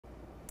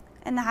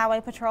And the Highway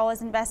Patrol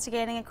is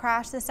investigating a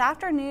crash this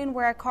afternoon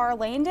where a car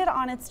landed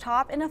on its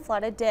top in a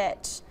flooded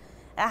ditch.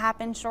 It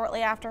happened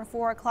shortly after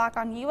 4 o'clock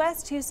on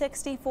US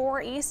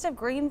 264 east of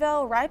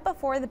Greenville, right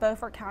before the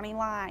Beaufort County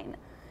line.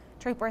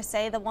 Troopers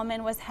say the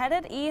woman was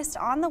headed east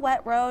on the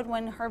wet road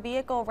when her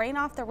vehicle ran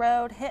off the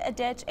road, hit a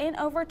ditch, and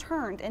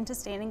overturned into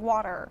standing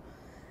water.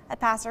 A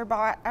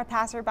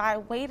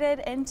passerby waded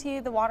into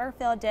the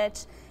water-filled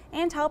ditch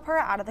and helped her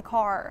out of the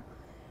car.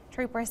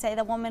 Troopers say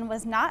the woman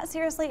was not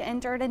seriously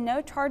injured and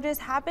no charges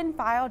have been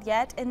filed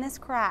yet in this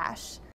crash.